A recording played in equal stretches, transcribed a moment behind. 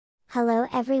Hello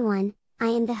everyone, I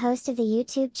am the host of the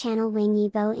YouTube channel Wang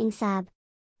Yibo EngSub.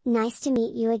 Nice to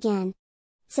meet you again.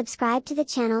 Subscribe to the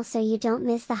channel so you don't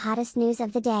miss the hottest news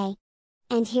of the day.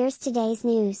 And here's today's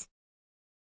news.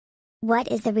 What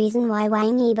is the reason why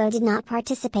Wang Yibo did not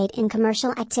participate in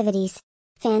commercial activities?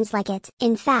 Fans like it.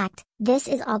 In fact, this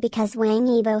is all because Wang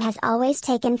Yibo has always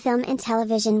taken film and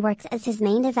television works as his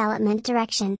main development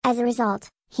direction. As a result,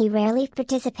 he rarely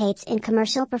participates in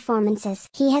commercial performances.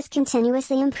 He has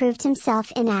continuously improved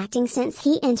himself in acting since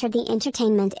he entered the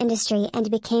entertainment industry and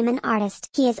became an artist.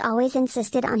 He has always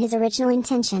insisted on his original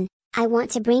intention: I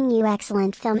want to bring you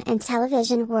excellent film and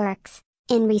television works.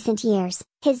 In recent years,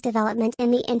 his development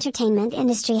in the entertainment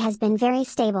industry has been very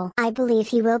stable. I believe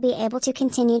he will be able to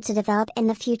continue to develop in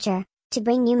the future, to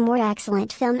bring you more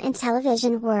excellent film and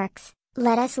television works.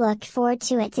 Let us look forward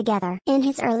to it together. In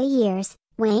his early years,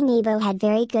 Wang Yibo had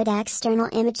very good external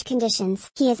image conditions.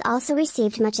 He has also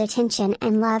received much attention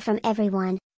and love from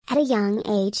everyone. At a young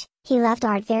age, he loved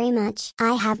art very much.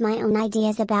 I have my own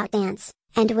ideas about dance,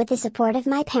 and with the support of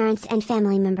my parents and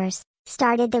family members,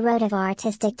 started the road of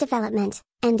artistic development,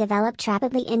 and developed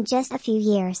rapidly in just a few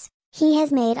years. He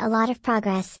has made a lot of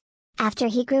progress. After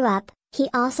he grew up, he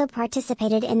also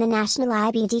participated in the National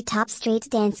IBD Top Street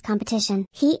Dance Competition.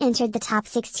 He entered the top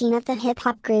 16 of the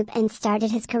hip-hop group and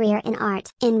started his career in art.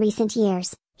 In recent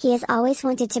years, he has always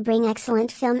wanted to bring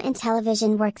excellent film and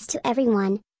television works to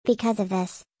everyone. Because of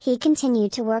this, he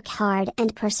continued to work hard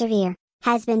and persevere,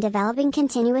 has been developing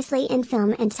continuously in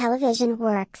film and television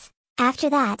works. After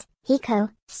that, he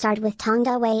co-starred with Tong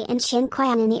Da-wei and Shin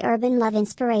Kuan in the urban love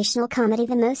inspirational comedy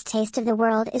The Most Taste of the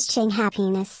World is Ching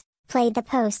Happiness, played the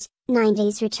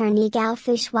post-90s returnee Gao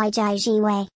Fu Shui Jai Ji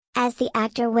Wei, as the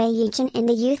actor Wei Yichen in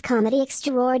the youth comedy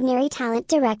Extraordinary Talent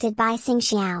directed by Sing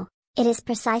Xiao. It is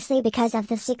precisely because of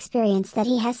this experience that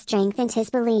he has strengthened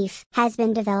his belief, has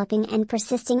been developing and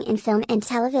persisting in film and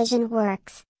television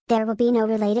works. There will be no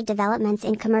related developments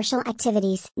in commercial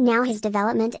activities. Now his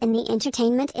development in the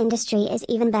entertainment industry is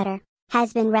even better,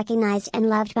 has been recognized and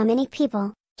loved by many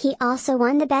people. He also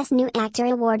won the Best New Actor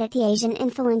Award at the Asian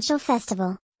Influential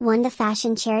Festival, won the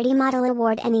Fashion Charity Model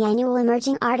Award and the annual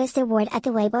Emerging Artist Award at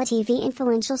the Weibo TV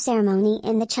Influential Ceremony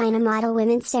in the China Model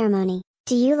Women's Ceremony.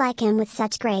 Do you like him with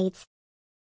such grades?